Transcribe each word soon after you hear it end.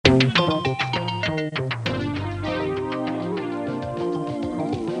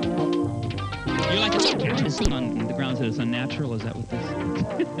natural? Is that what this?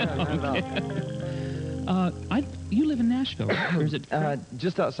 Yeah, not at all. You live in Nashville, right? Or is it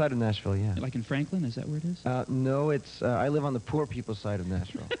just outside of Nashville, yeah. like in Franklin? Is that where it is? No, it's I live on the poor people's side of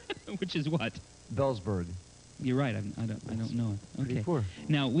Nashville. Which is what? Bellsburg. You're right. I don't know it. Pretty Okay. poor.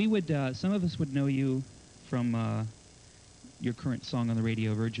 Now we would some of us would know you from your current song on the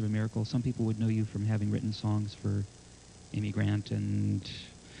radio, "Verge of a Miracle." Some people would know you from having written songs for Amy Grant and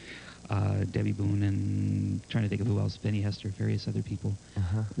Debbie Boone, and trying to think of who else, Benny Hester, various other people.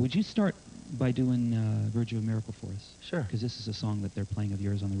 Would you start by doing "Verge of a Miracle" for us? Sure. Because this is a song that they're playing of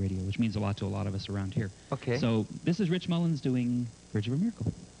yours on the radio, which means a lot to a lot of us around here. Okay. So this is Rich Mullins doing "Verge of a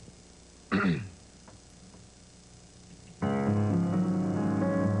Miracle."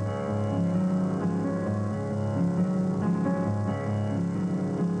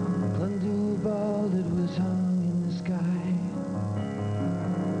 Ball that was hung in the sky,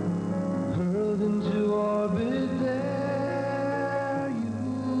 hurled into orbit, there you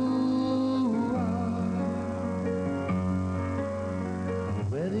are.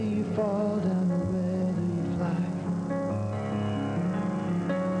 Whether you fall down or whether you fly,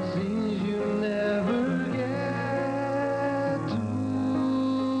 seems you never get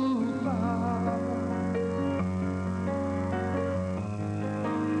too far.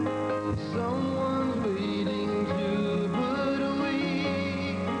 Someone's waiting to put a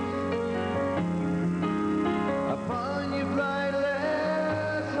wing upon your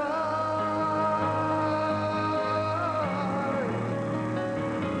flightless heart.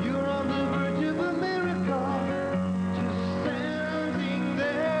 You're on the verge of a miracle, just standing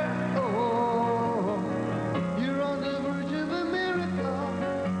there. Oh, you're on the verge of a miracle,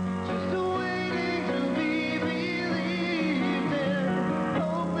 just waiting to be believed in.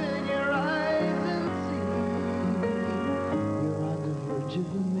 Open your eyes and see, you're on the verge of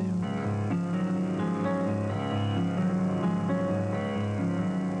a miracle.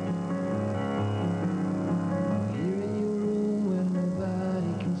 Here in your room where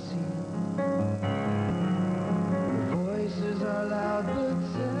nobody can see, the voices are loud but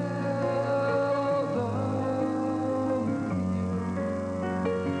seldom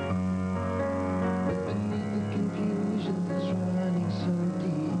clear. But beneath the confusion that's running so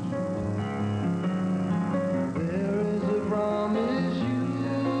deep, there is a promise you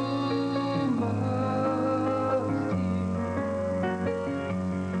must hear.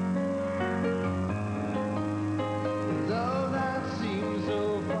 Though that seems so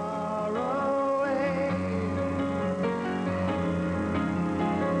far away,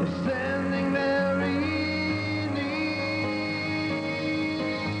 standing very near,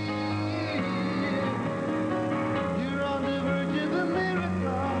 you're on the verge of a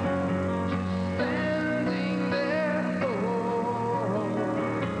miracle, just standing there. Oh,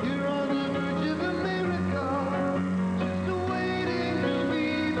 you're on the verge of a miracle, just waiting to be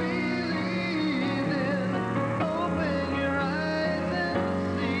believed in. Open your eyes and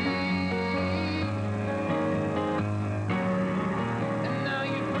see. And now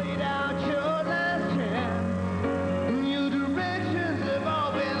you've played out your last chance, and your directions have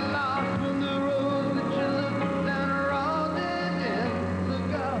all been lost. When the roads that you look down are all dead ends,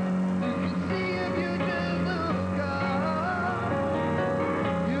 look up, you can see if you just look up.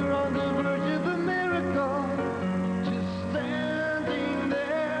 You're on the verge of a miracle, just standing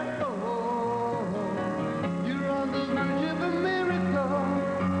there. Oh, you're on the verge of a miracle,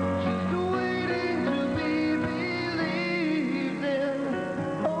 just waiting to be believed in.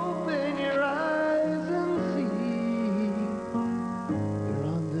 Open your eyes and see, you're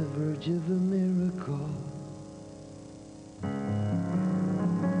on the verge of a miracle.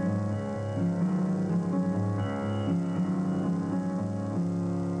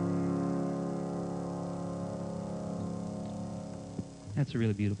 That's a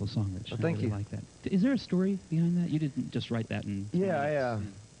really beautiful song, Rich. Well, I thank really you. like that. Is there a story behind that? You didn't just write that and... Yeah,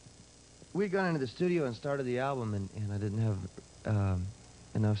 we'd gone into the studio and started the album, and I didn't have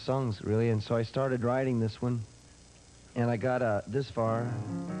enough songs, really, and so I started writing this one, and I got this far.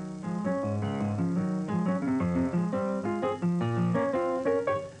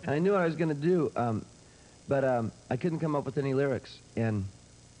 And I knew what I was going to do, but I couldn't come up with any lyrics, and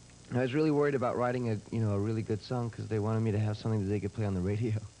I was really worried about writing a really good song, because they wanted me to have something that they could play on the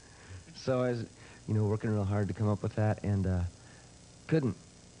radio. So I was, working real hard to come up with that, and couldn't.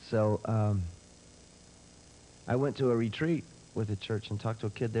 So I went to a retreat with a church and talked to a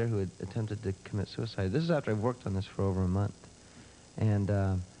kid there who had attempted to commit suicide. This is after I've worked on this for over a month. And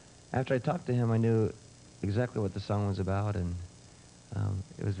after I talked to him, I knew exactly what the song was about, and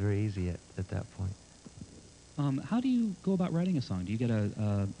it was very easy at that point. How do you go about writing a song? Do you get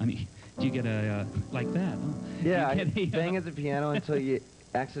I mean, do you get like that? Oh. Yeah, Do I you get bang at the piano until you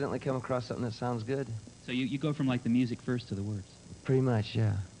accidentally come across something that sounds good. So you go from like the music first to the words. Pretty much,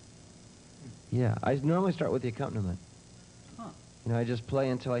 yeah. Yeah, I normally start with the accompaniment. Huh. You know, I just play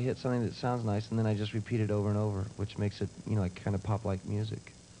until I hit something that sounds nice, and then I just repeat it over and over, which makes it, you know, like kind of pop-like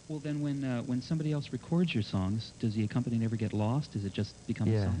music. Well, then when somebody else records your songs, does the accompaniment ever get lost? Does it just become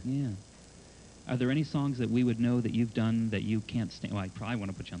a Yeah. song? Yeah. Are there any songs that we would know that you've done that you can't stand? Well, I probably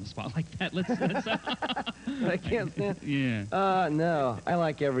want to put you on the spot like that. Let's I can't stand. Yeah. No, I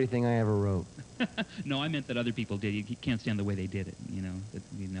like everything I ever wrote. No, I meant that other people did. You can't stand the way they did it. You know. That,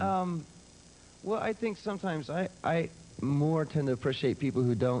 you know. Well, I think sometimes I more tend to appreciate people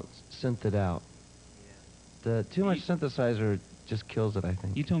who don't synth it out. The too much synthesizer just kills it, I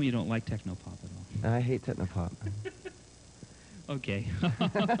think. You told me you don't like techno pop at all. I hate technopop. Okay.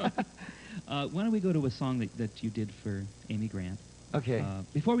 Why don't we go to a song that you did for Amy Grant? Okay.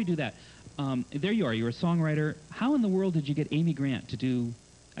 Before we do that, there you are. You're a songwriter. How in the world did you get Amy Grant to do...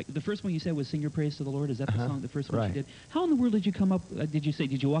 the first one you said was Sing Your Praise to the Lord. Is that the song, the first one right. she did? How in the world did you come up... did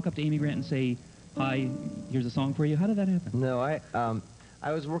you walk up to Amy Grant and say, hi, here's a song for you? How did that happen? No,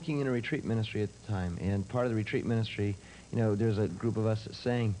 I was working in a retreat ministry at the time, and part of the retreat ministry, you know, there's a group of us that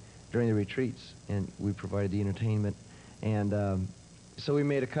sang during the retreats, and we provided the entertainment, and so we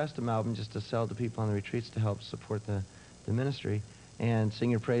made a custom album just to sell to people on the retreats to help support the ministry, and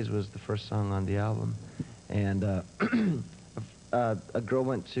Sing Your Praise was the first song on the album, and a girl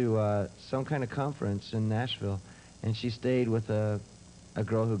went to some kind of conference in Nashville, and she stayed with a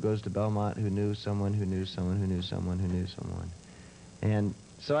girl who goes to Belmont who knew someone who knew someone who knew someone who knew someone. And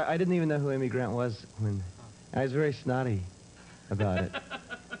so I didn't even know who Amy Grant was when I was very snotty about it.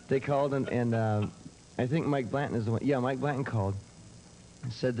 They called, and I think Mike Blanton is the one. Yeah, Mike Blanton called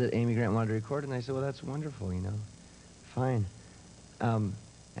and said that Amy Grant wanted to record it, and I said, well, that's wonderful, you know, fine. And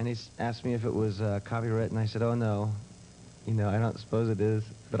he asked me if it was copyright, and I said, oh, no, you know, I don't suppose it is,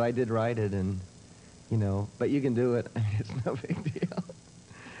 but I did write it, and, you know, but you can do it. I mean, it's no big deal.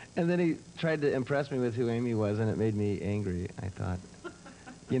 And then he tried to impress me with who Amy was, and it made me angry, I thought.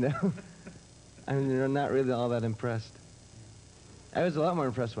 You know? I mean, I'm not really all that impressed. I was a lot more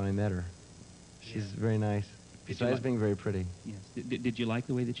impressed when I met her. She's very nice, besides being very pretty. Yes. Did you like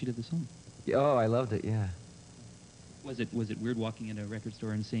the way that she did the song? Oh, I loved it, yeah. Was it weird walking into a record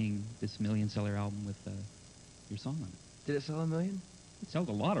store and seeing this million-seller album with your song on it? Did it sell 1 million? It sold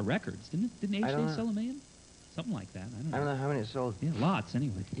a lot of records, didn't it? Didn't H-Day sell 1 million? Something like that. I don't know how many it sold. Yeah, lots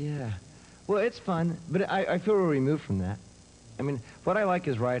anyway. Yeah. Well, it's fun, but I feel we're removed from that. I mean, what I like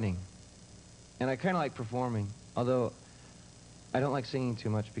is writing, and I kind of like performing, although I don't like singing too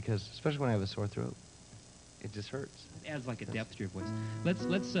much because, especially when I have a sore throat, it just hurts. It adds like a depth to your voice.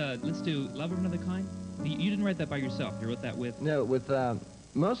 Let's do Love of Another Kind. You didn't write that by yourself. You wrote that with... No, with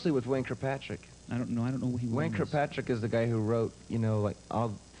mostly with Wayne Kirkpatrick. I don't know who he was. Wayne Kirkpatrick is the guy who wrote, you know, like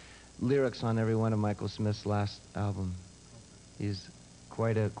all lyrics on every one of Michael Smith's last album. He's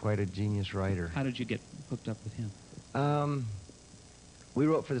quite a genius writer. How did you get hooked up with him? We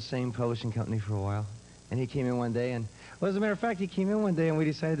wrote for the same publishing company for a while, and he came in one day, and well, as a matter of fact, he came in one day, and we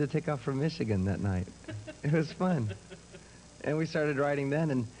decided to take off for Michigan that night. It was fun, and we started writing then,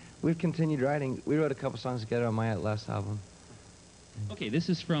 and we've continued writing. We wrote a couple songs together on my last album. Okay, this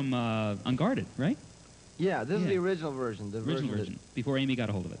is from Unguarded, right? Yeah, this is the original version. The original version, before Amy got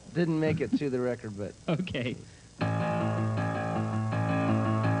a hold of it. Didn't make it to the record, but... Okay.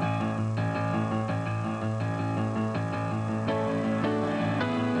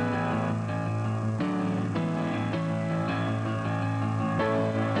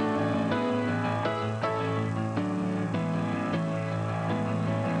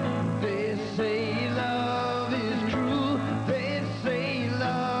 They say love is cruel. They say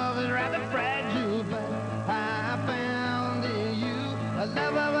love is rather fragile, but I found in you a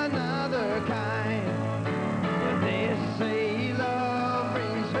love of another kind.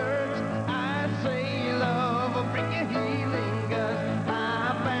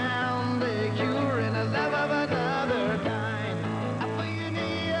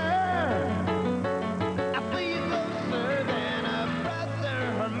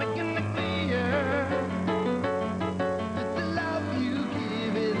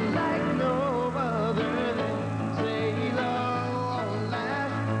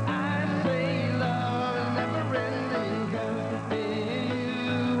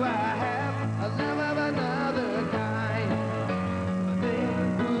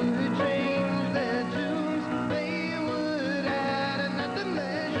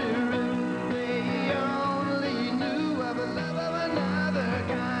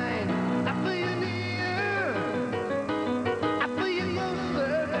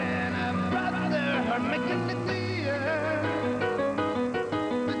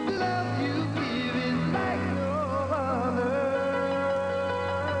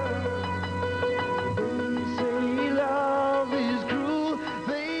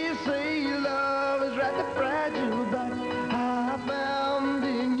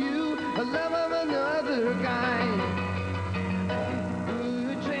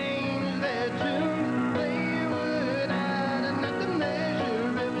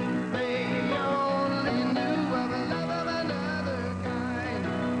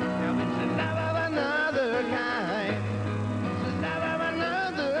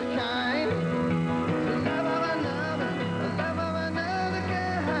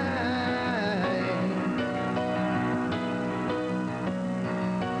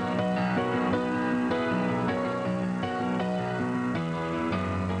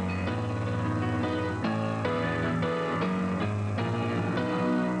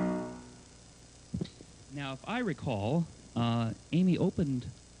 Now, if I recall, Amy opened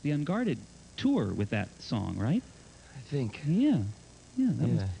the Unguarded tour with that song, right? I think. Yeah. Yeah.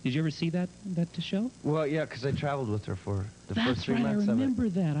 Yeah. Did you ever see that show? Well, yeah, because I traveled with her for the first 3 That's right. months I of it. remember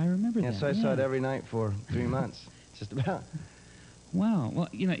that. I remember Yeah, that. so I saw it every night for 3 months, just about. Wow. Well,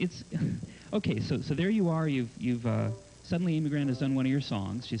 you know, it's okay. So there you are. You've suddenly Amy Grant has done one of your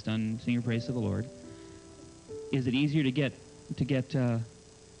songs. She's done "Sing Your Praise to the Lord." Is it easier to get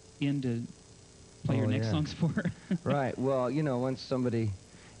in to play your next yeah. songs for her? Right. Well, you know, once somebody,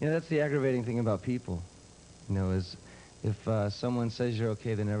 you know, that's the aggravating thing about people, you know, is if someone says you're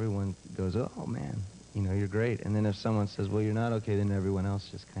okay, then everyone goes, oh man, you know, you're great. And then if someone says, well, you're not okay, then everyone else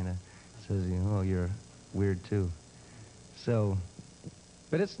just kind of says, you know, oh, you're weird too. So,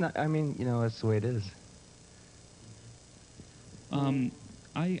 but it's not, I mean, you know, that's the way it is.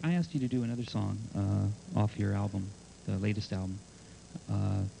 I asked you to do another song off your album, the latest album,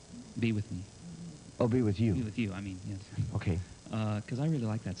 "Be With Me." I'll be with you. Be With You, I mean, yes. Okay. Because I really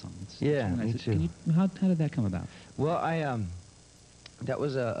like that song. It's Yeah, really nice. me too. How did that come about? Well, that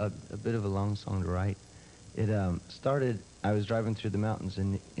was a bit of a long song to write. It started, I was driving through the mountains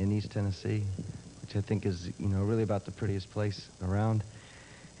in East Tennessee, which I think is, you know, really about the prettiest place around.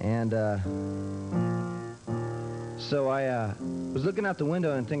 And so I was looking out the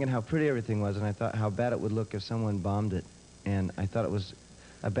window and thinking how pretty everything was, and I thought how bad it would look if someone bombed it. And I thought it was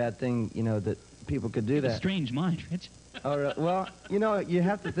a bad thing, you know, that people could do that. A strange mind, Rich. Oh, well, you know, you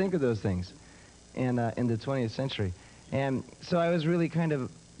have to think of those things in the 20th century. And so I was really kind of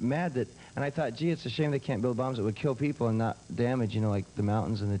mad that, and I thought, gee, it's a shame they can't build bombs that would kill people and not damage, you know, like the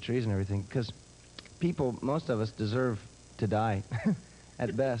mountains and the trees and everything, because people, most of us, deserve to die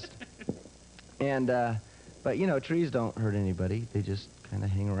at best. And, but, you know, trees don't hurt anybody. They just kind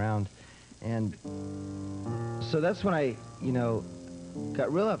of hang around. And so that's when I, you know,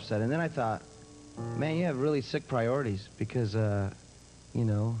 got real upset. And then I thought, man, you have really sick priorities because, you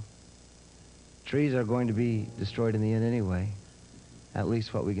know, trees are going to be destroyed in the end anyway, at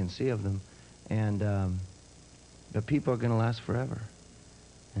least what we can see of them. And but people are going to last forever.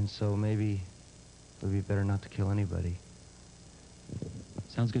 And so maybe it would be better not to kill anybody.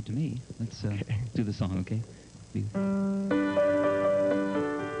 Sounds good to me. Let's do the song, okay?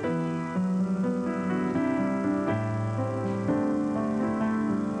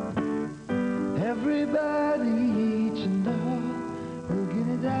 Everybody, each and all, we're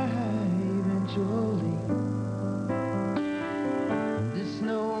gonna die eventually. It's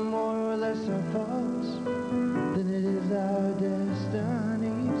no more or less our faults than it is our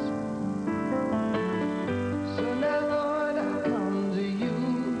destinies. So now, Lord, I come to you,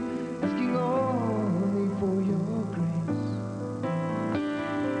 asking only for your grace.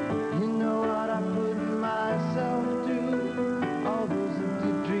 You know what I put myself through, all those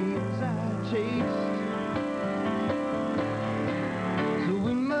empty dreams I chased. So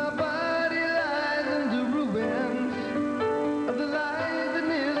when my body lies in the ruins of the lies that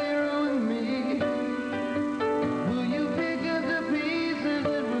nearly ruined me, will you pick up the pieces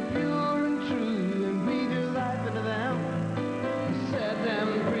that were pure and true and breathe your life into them and set them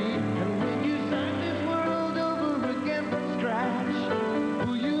free? And when you start this world over again from scratch,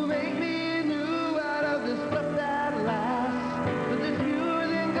 will you make me new out of the stuff that lasts? But this pure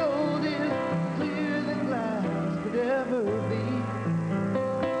than gold is clear than glass could ever be.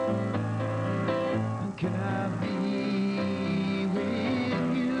 And can I be with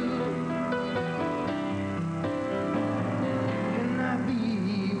you? Can I be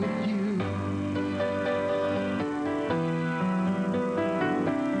with you?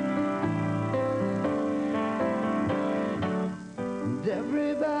 And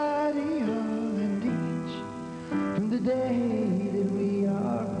everybody, all and each, from the day that we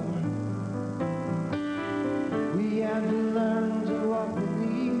are born, we have to learn to walk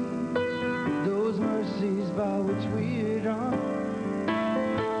beneath those mercies by which we're drawn.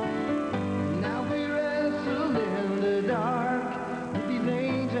 Now we wrestle in the dark with these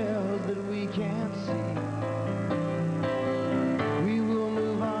angels that we can't see. We will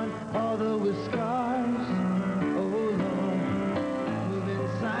move on, although with scars. Oh Lord, move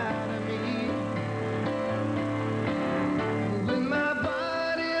inside of me. When my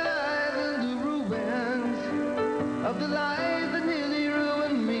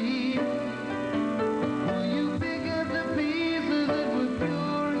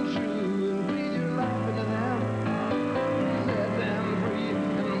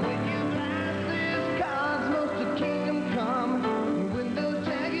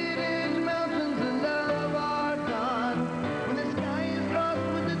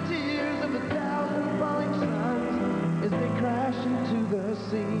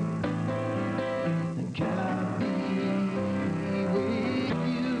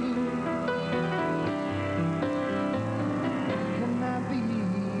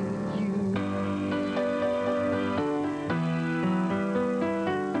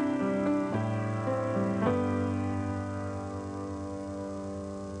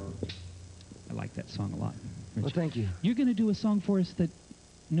Well, thank you. You're going to do a song for us that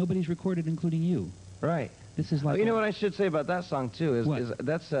nobody's recorded, including you. Right. This is like... Oh, you know what I should say about that song, too, is, What? is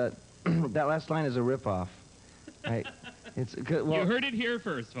that's, that last line is a ripoff. Right? It's, well, you heard it here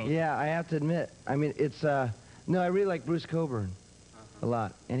first, folks. yeah, I have to admit. I mean, it's, no, I really like Bruce Coburn a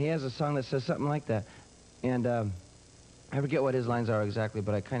lot. And he has a song that says something like that. And I forget what his lines are exactly,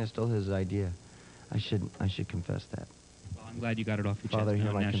 but I kind of stole his idea. I should confess that. Well, I'm glad you got it off your Father, chest.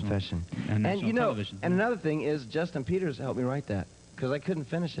 hear my national, confession. And you know, television. and another thing is Justin Peters helped me write that because I couldn't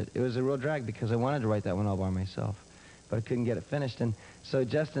finish it. It was a real drag because I wanted to write that one all by myself, but I couldn't get it finished. And so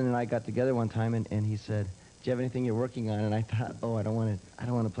Justin and I got together one time, and he said, "Do you have anything you're working on?" And I thought, "Oh, I don't want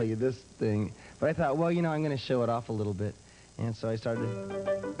to play you this thing." But I thought, well, you know, I'm going to show it off a little bit. And so I started,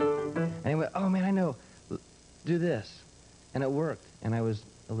 and he went, "Oh man, I know, do this," and it worked. And I was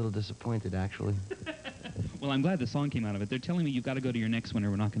a little disappointed, actually. Well, I'm glad the song came out of it. They're telling me you've got to go to your next one or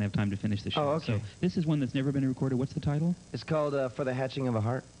we're not going to have time to finish the show. Oh, okay. So this is one that's never been recorded. What's the title? It's called "For the Hatching of a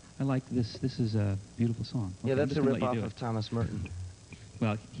Heart." I like this. This is a beautiful song. Yeah, Okay, I'm that's just a gonna let you rip-off do of it. Thomas Merton.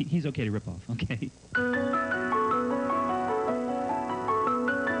 Well, he's okay to rip off. Okay.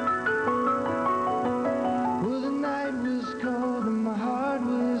 Well, the night was cold and my heart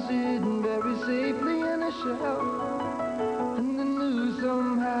was hidden very safely in a shelf. And I knew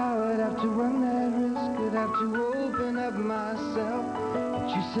somehow I'd have to run that risk, I'd have to open up myself. But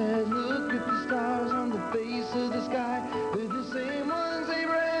you said, look at the stars on the face of the sky, they're the same ones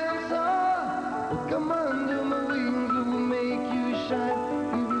Abraham saw. Well, come under my wings, it will make you shine,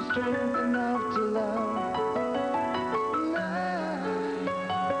 give you strength enough to love.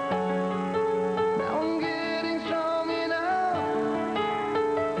 Now I'm getting strong enough.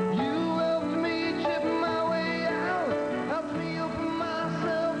 You helped me chip my way out, helped me open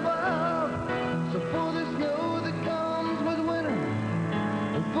myself up. So for the snow that comes with winter,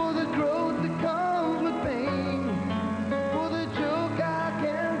 and for the growth that comes with pain, for the joke I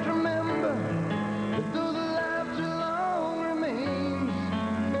can't remember, but though the laughter long remains,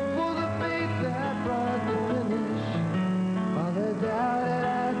 for the faith that brought the finish, all the doubt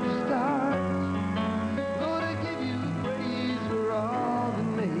at the start. Lord, I give you praise for all that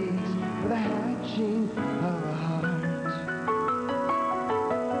makes for the hatching of a heart.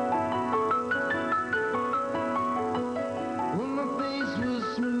 Well, my face was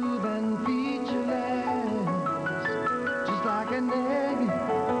smooth and featureless, just like an egg,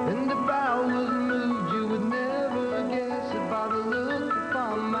 and if I was moved, you would never guess it by the look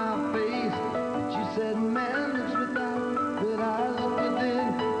upon my face. But you said, man looks without, but I look within.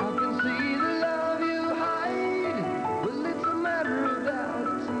 I can see the love you hide. Well, it's a matter of doubt,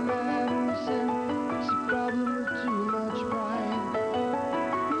 it's a matter of sin, it's a problem of too much pride.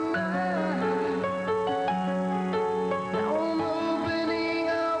 Now I'm opening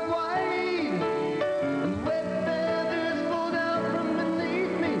up wide, and wet feathers fall down from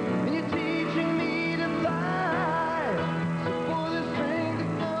beneath me, and you're teaching me to fly. So for the strength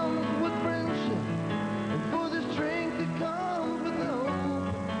that comes with friendship, and for the strength that comes with hope,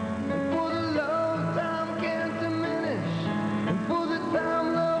 and for the love time can't diminish, and for the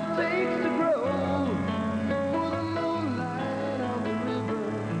time love takes to grow, for the moonlight on the river,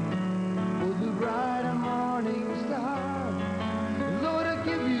 for the bright morning star. Lord, I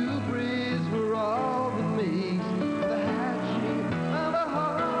give you praise for all that makes the hatching of a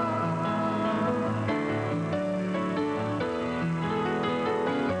heart.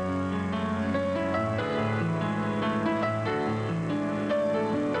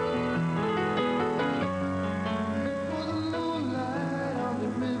 For the moonlight on the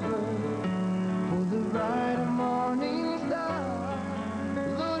river, for the bright morning star.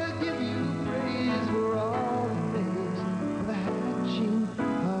 Lord, I give you praise for all the things, for the hatching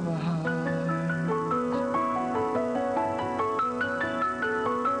of a heart.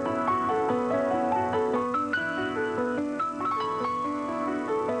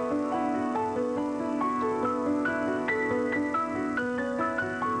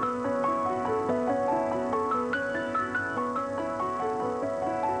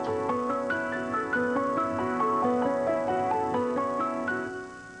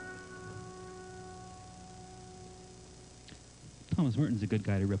 Thomas Merton's a good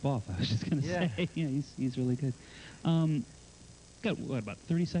guy to rip off, I was just going to Yeah. say. Yeah, he's really good. Got, what, about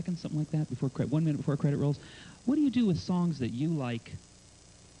 30 seconds, something like that, before 1 minute before credit rolls. What do you do with songs that you like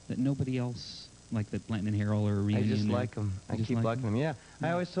that nobody else, like that Blanton and Harrell or I Reunion? just like them. I just keep like liking them. Yeah.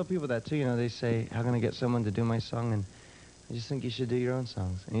 I always tell people that too. You know, they say, "How can I get someone to do my song?" And I just think you should do your own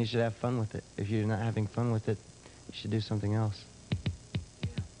songs, and you should have fun with it. If you're not having fun with it, you should do something else.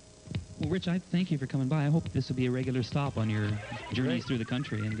 Well, Rich, I thank you for coming by. I hope this will be a regular stop on your journeys through the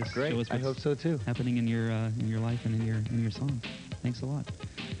country and just Great. show us I what's hope so too. happening in your life and in your songs. Thanks a lot.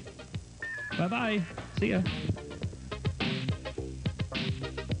 Bye-bye. See ya.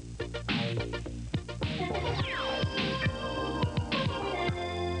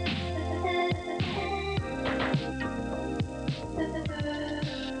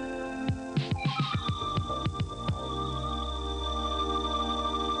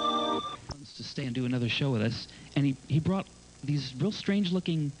 To stay and do another show with us, and he brought these real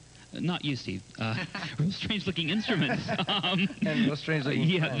strange-looking, not you, Steve, real strange-looking instruments. And real strange-looking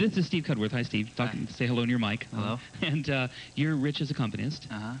Yeah, friends. this is Steve Cudworth. Hi, Steve. Say hello in your mic. Hello. And you're Rich as accompanist.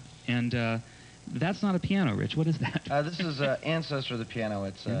 Uh-huh. And that's not a piano, Rich. What is that? This is ancestor of the piano.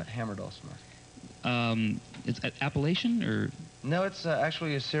 It's hammered Dulcimer. It's Appalachian or No, it's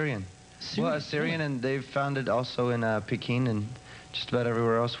actually Assyrian. Well, Assyrian, Oh. and they've found it also in Peking and just about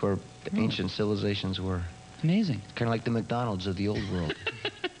everywhere else where the Oh. ancient civilizations were. Amazing. Kind of like the McDonald's of the old world.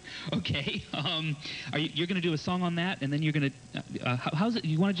 Okay. You're going to do a song on that, and then you're going to. How's it?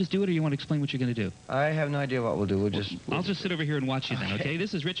 You want to just do it, or you want to explain what you're going to do? I have no idea what we'll do. I'll just sit over here and watch you then. Okay.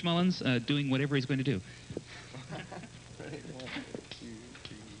 This is Rich Mullins doing whatever he's going to do. Ready? 1, 2,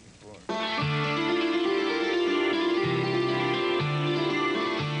 3, 4.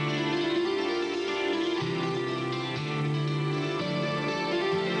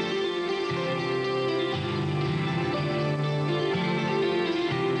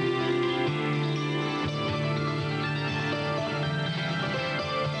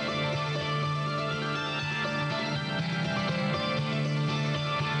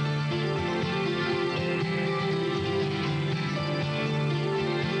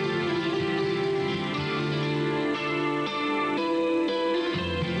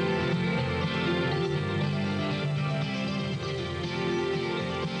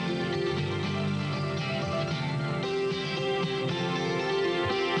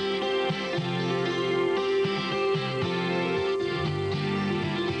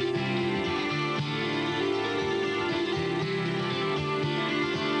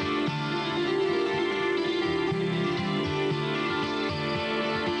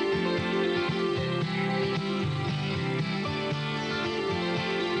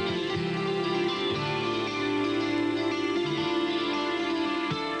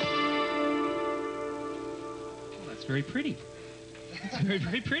 Very pretty. It's very,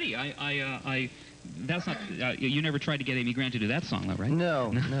 very pretty. That's not. You never tried to get Amy Grant to do that song, though, right?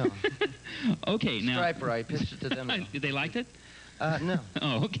 No, no. Okay, now. Striper, I pitched it to them. They liked it? No.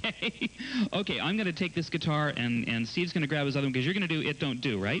 Oh, okay. Okay, I'm going to take this guitar, and Steve's going to grab his other one, because you're going to do It Don't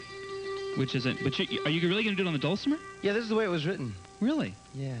Do, right? Which isn't. But are you really going to do it on the dulcimer? Yeah, this is the way it was written. Really?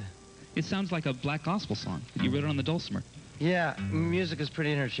 Yeah. It sounds like a black gospel song. You wrote it on the dulcimer. Yeah, music is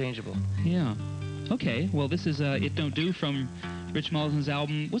pretty interchangeable. Yeah. Okay, well, this is It Don't Do from Rich Mullins'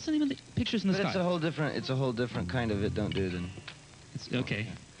 album. What's the name of the Pictures in the But Sky? it's a whole different kind of It Don't Do than. It's, okay.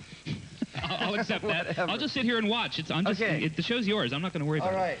 I'll accept that. Whatever. I'll just sit here and watch. Okay. The show's yours. I'm not going to worry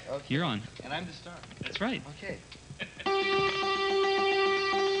about All right. it. Okay. You're on. And I'm the star. That's right. Okay.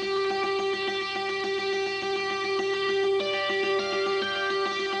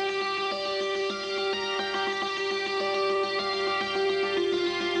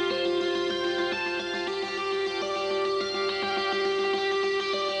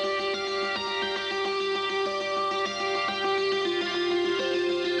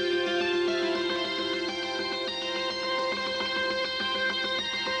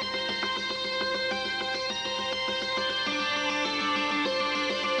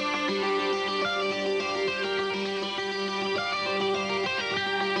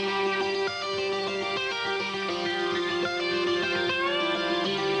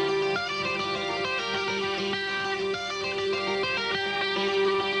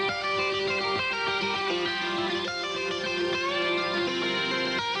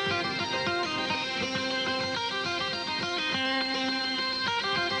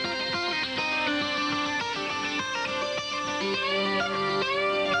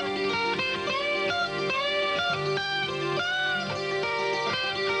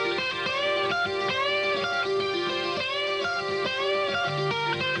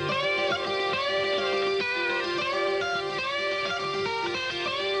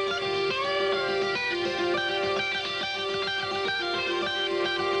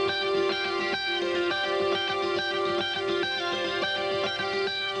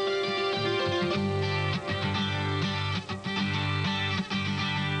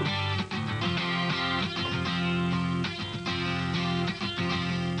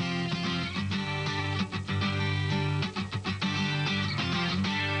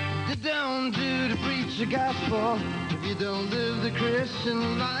 the gospel. If you don't live the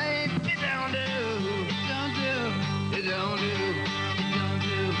Christian life, it don't do, it don't do, it don't do, it don't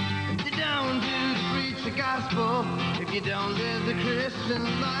do, it don't do to preach the gospel. If you don't live the Christian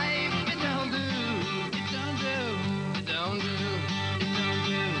life, it don't do, it don't do, it don't do, it don't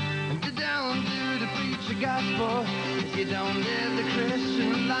do, it don't do to preach the gospel. If you don't live the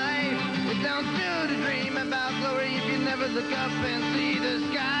Christian life, it don't do to dream about glory if you never look up and see the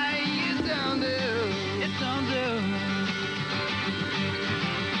sky. It don't do, it don't do.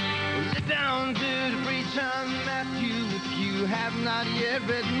 Well, it don't do to preach on Matthew if you have not yet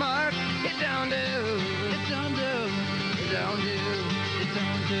read Mark. It don't do, it don't do, it don't do, it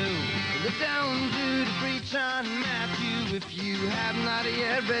don't do. Well, it don't do to preach on Matthew if you have not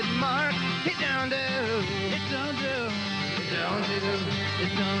yet read Mark. It don't do, it don't do, it don't do,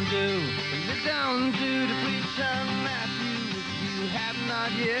 it don't do. Well, it don't do to preach on Matthew if you have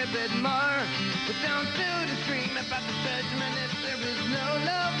not yet read Mark. It don't do to scream about the judgment if there is no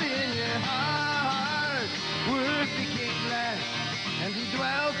love in your heart. Word became flesh and he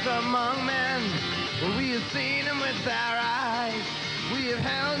dwelt among men. Well, we have seen him with our eyes. We have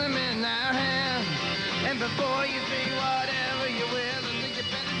held him in our hands. And before you say whatever you will, I think you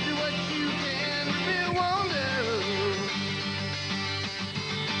better do what you can. It won't do.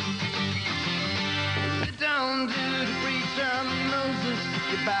 It don't do to preach on Moses.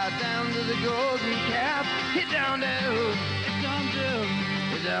 You bow down to the golden calf. It don't do. It don't do.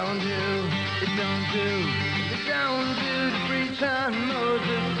 It don't do. It don't do. It don't do to preach on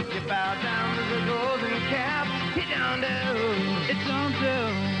Moses. You bow down to the golden calf. It don't do. It don't do.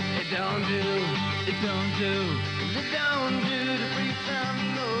 It don't do. It don't do. It don't do to preach on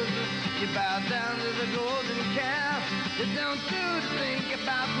Moses. You bow down to the golden calf. It don't do to think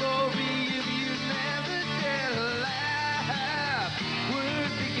about glory if you never dare laugh.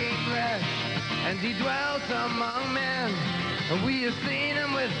 Word became flesh and he dwelt among men. We have seen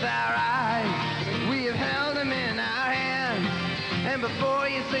him with our eyes. We have held him in our hands. And before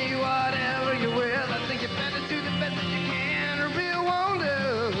you say whatever you will, I think you better do the best that you can, or it won't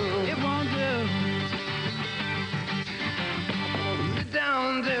do. It won't do. It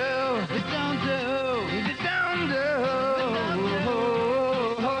don't do. It don't do. It don't do.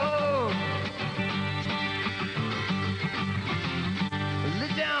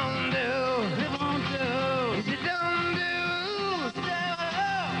 It don't do. It won't do. It don't do.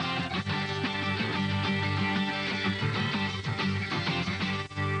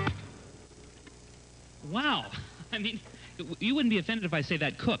 Wow. I mean, you wouldn't be offended if I say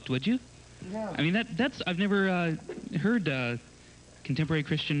that cooked, would you? No. I mean, that's I've never heard contemporary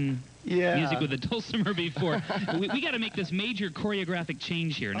Christian music with a dulcimer before. we got to make this major choreographic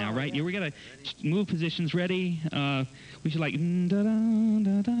change here now, right? We got to move positions. Ready? We should like. Da, da,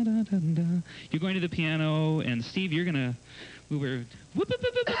 da, da, da, da, da. You're going to the piano, and Steve, you're gonna. We were. Okay,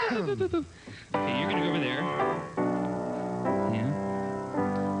 you're gonna go over there.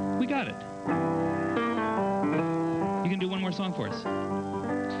 Yeah. We got it. You can do one more song for us.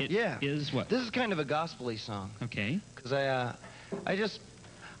 It is what? This is kind of a gospel-y song. Okay. Because I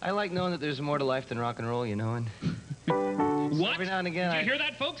like knowing that there's more to life than rock and roll, you know. And What? every now and again, Did you hear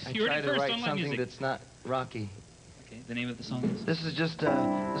that, folks? I You heard try it to first write on something Lightmusic. that's not rocky. Okay, the name of the song is? This is just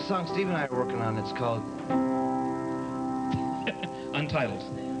the song Steve and I are working on. It's called Untitled.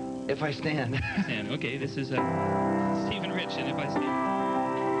 If I Stand. And, okay, this is Stephen Rich, and If I Stand.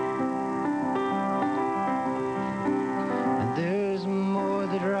 And there's more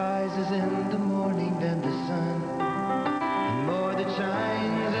that rises in the morning than the sun, and more that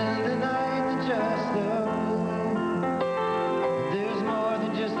shines in the night than just the moon. There's more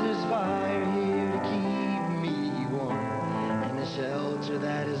than just this fire here to keep me warm, and a shelter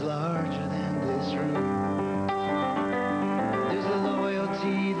that is larger than this room. There's a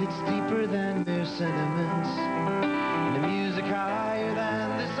loyalty that's deeper than mere sentiments, and a music higher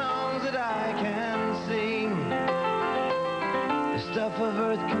than the songs that I can sing. The stuff of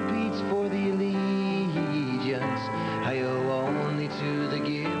earth competes for the allegiance I owe only to the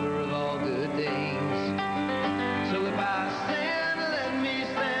giver of all good things. So if I stand, let me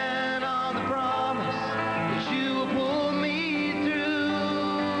stand on the promise that you will pull me through.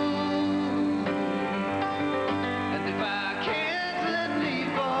 And if I can't, let me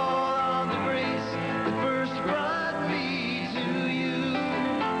fall on the grace that first brought me to you.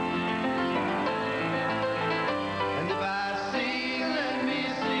 And if I sing, let me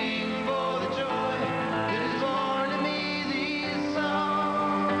sing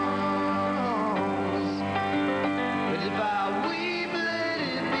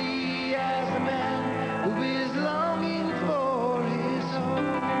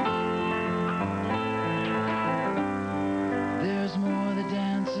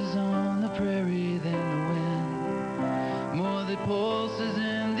riches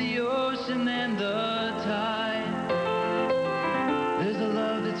in the ocean and the tide. There's a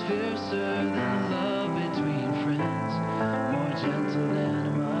love that's fiercer than a love between friends, more gentle than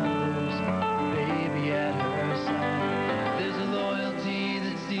a mother's baby at her side. There's a loyalty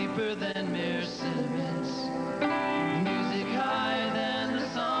that's deeper than mere sentiments, music higher than the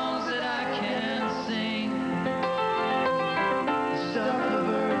songs that I can sing. The stuff of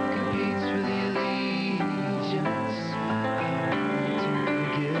earth competes for the allegiance. I'm willing to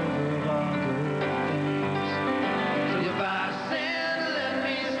forgive her of all good things. So if I stand, let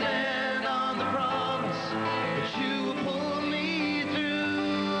me stand on the promise that you will pull me through.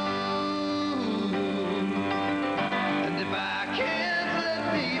 And if I can't, let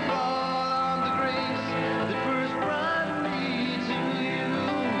me fall on the grace that first brought me to you.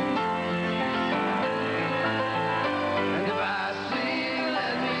 And if I sing,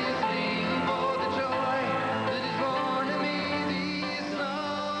 let me sing for the joy that is born in me these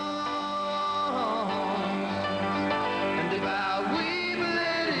songs. And if I weep,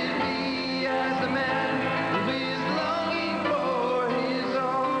 let it be as a man who is longing for his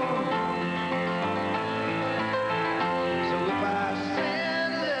own. So if I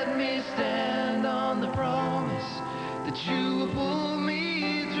stand, let me stand on the promise that you will pull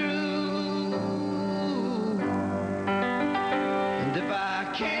me through. And if I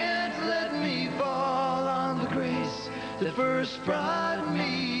can't, let me fall on the grace that first brought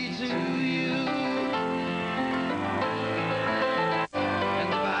me to you. And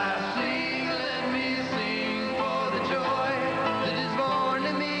if I sing, let me sing for the joy that is born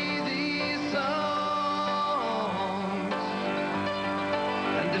in me these songs.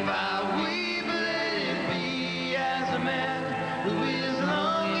 And if I weep, let it be as a man who is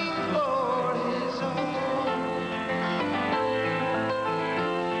longing for his own.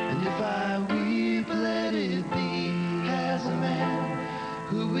 And if I weep, let it be as a man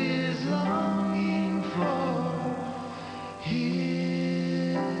who is longing for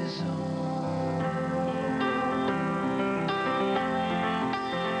his own.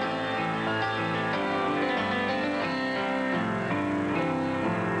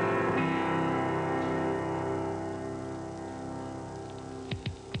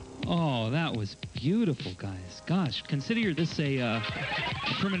 Oh, that was beautiful, guys. Gosh, consider this a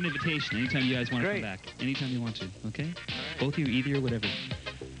permanent invitation anytime you guys want to come Great. back. Anytime you want to, okay? Both of you, either, or whatever.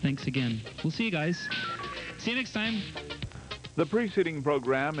 Thanks again. We'll see you guys. See you next time. The preceding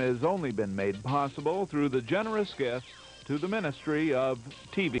program has only been made possible through the generous gifts to the Ministry of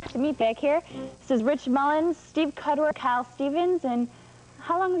TV. To meet back here. This is Rich Mullins, Steve Cudworth, Kyle Stevens, and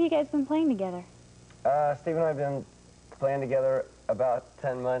how long have you guys been playing together? Steve and I have been playing together about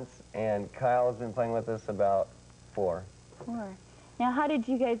 10 months, and Kyle has been playing with us about 4. 4. Now, how did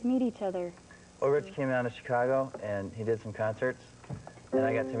you guys meet each other? Well, Rich came down to Chicago, and he did some concerts, and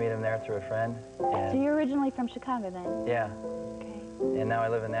I got to meet him there through a friend. So And you're originally from Chicago, then? yeah, Okay. and now I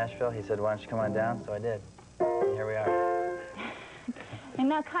live in Nashville. He said, why don't you come on down? So I did, and here we are. And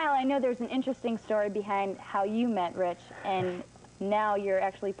now, Kyle, I know there's an interesting story behind how you met Rich, and now you're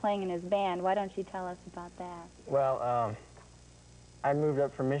actually playing in his band. Why don't you tell us about that? Well, I moved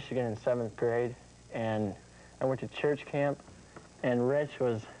up from Michigan in 7th grade, and I went to church camp, and Rich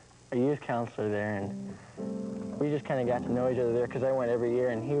was a youth counselor there, and we just kind of got to know each other there because I went every year,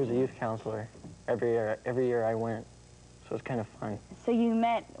 and he was a youth counselor every year I went, so it was kind of fun. So you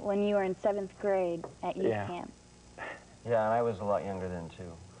met when you were in 7th grade at youth Yeah. camp. Yeah, and I was a lot younger then,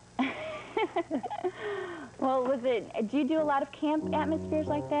 too. Well, do you do a lot of camp atmospheres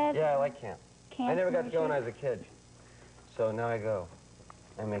like that? Yeah, I like camp. Camp I never got to go when I immersion? was a kid, so now I go.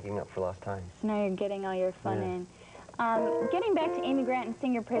 I'm making up for lost time. So now you're getting all your fun Yeah. in. Getting back to Amy Grant and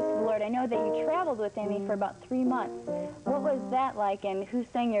Sing Your Praise to the Lord, I know that you traveled with Amy for about 3 months. What was that like, and who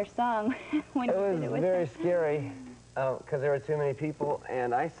sang your song when It you was did it with very her? scary because there were too many people,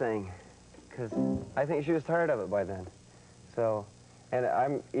 and I sang because I think she was tired of it by then. So, and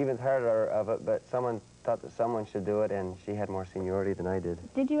I'm even tired of it, but someone thought that someone should do it, and she had more seniority than I did.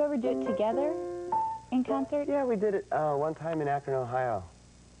 Did you ever do it together in concert? Yeah, we did it one time in Akron, Ohio,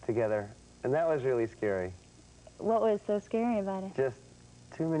 together, and that was really scary. What was so scary about it? Just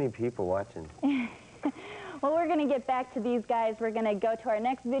too many people watching. Well, we're going to get back to these guys. We're going to go to our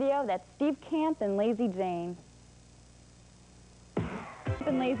next video. That's Steve Camp and Lazy Jane.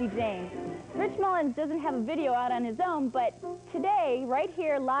 And Lazy Jane. Rich Mullins doesn't have a video out on his own, but today, right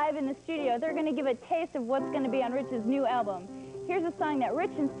here, live in the studio, they're going to give a taste of what's going to be on Rich's new album. Here's a song that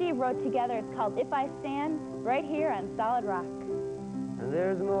Rich and Steve wrote together. It's called If I Stand, right here on Solid Rock.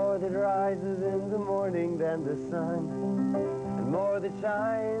 There's more that rises in the morning than the sun, and more that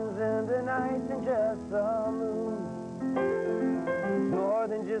shines in the night than just the moon. There's more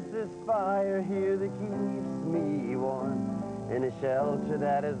just this fire here that keeps me warm in a shelter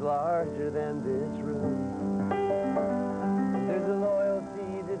that is larger than this room. There's a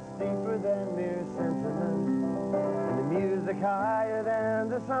loyalty that's deeper than mere sentiment, and the music higher than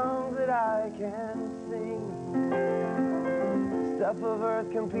the songs that I can sing. Stuff of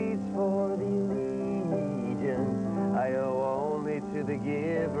earth competes for the allegiance I owe only to the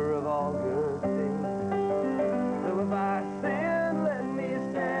giver of all good things. So if I sin, let me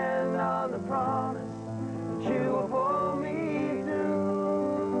stand on the promise that you will pull me through.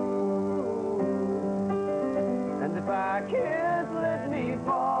 And if I can't, let me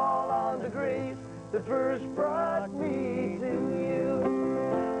fall on the grace that first brought me to you.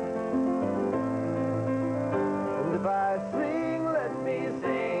 And if I sing, let me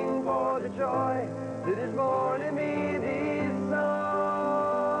sing for the joy that is born in me these songs.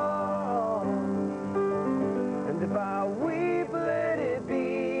 And if I weep, let it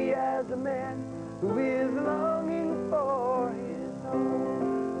be as a man who is longing for his home.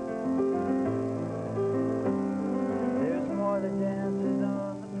 There's more that dances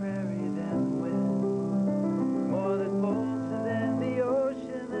on the prairie than the wind, more that moves than the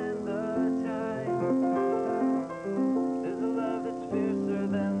ocean and the tide. There's a love that's fiercer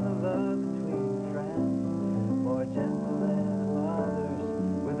than the love between friends, more gentle than a mother's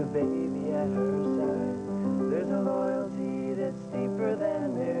with a baby at her side. There's a loyalty that's deeper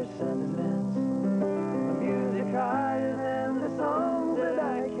than mere sentiments, a music higher than the songs that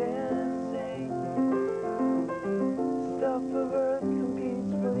I can sing. Stuff of earth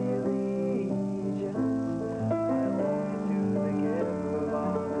competes for the allegiance I owe to the giver of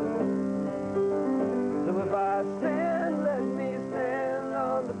all good things. So if I stand, let me stand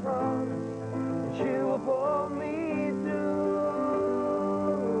on the promise that you will pull me through.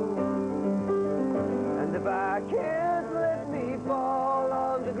 And if I can't, let me fall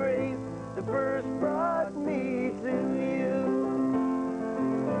on the grace that first brought me to you.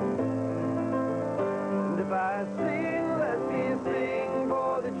 And if I sing, let me sing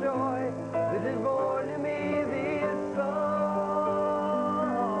for the joy that is born in me this song.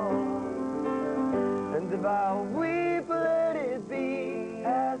 And if I weep, let it be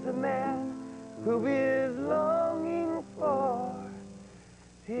as a man who is longing for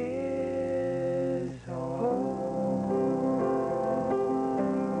his home.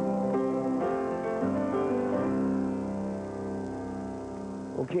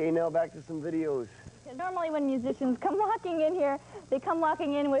 Okay, now back to some videos. Normally when musicians come walking in here, they come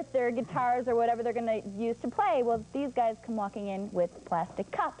walking in with their guitars or whatever they're going to use to play. Well, these guys come walking in with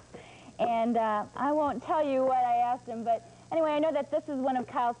plastic cups. And I won't tell you what I asked him, but anyway, I know that this is one of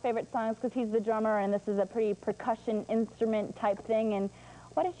Kyle's favorite songs because he's the drummer, and this is a pretty percussion instrument type thing. And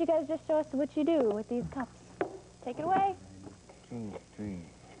why don't you guys just show us what you do with these cups? Take it away. 2, 3,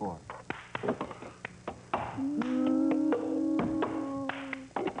 4.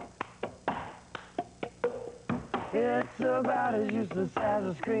 It's about as useless as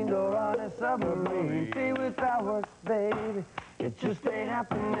a screen door on a submarine. See without works, baby. It just ain't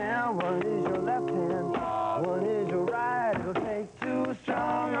happening now. One is your left hand, one is your right. It'll take two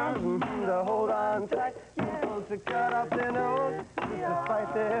strong arms to hold on tight. People to cut off their nose just to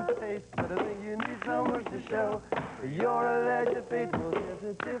fight their face. But I think you need some work to show. You're a legend, faithful. There's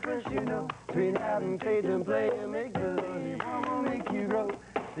a difference, you know, between having faith and playing make-believe. One will make you grow,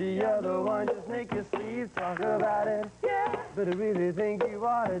 the other one just make you sleep. Talk about it, yeah. But I really think you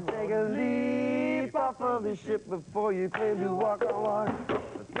ought to take a leap off of the ship before you claim to walk on water.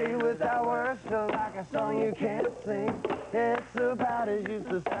 But play without words, feel like a song you can't sing. It's about as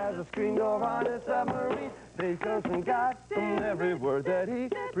useless as a screen door on a submarine. Faith comes from God, from every word that he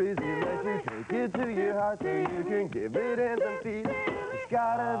breathes. He lets you take it to your heart so you can give it in some peace. It's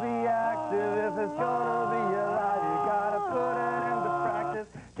gotta be active if it's gonna be alive. You gotta put it into practice.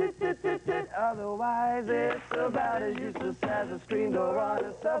 Otherwise, it's about as useless as a screen door on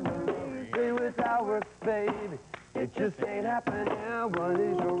a submarine. Play without words, baby. It just ain't happening. One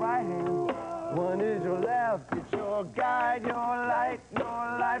is your right hand, one is your left. It's your guide, your light,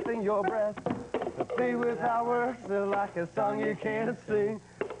 your life, and your breath. Play without words, feel like a song you can't sing.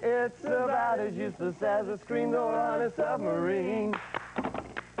 It's about as useless as a screen door on a submarine.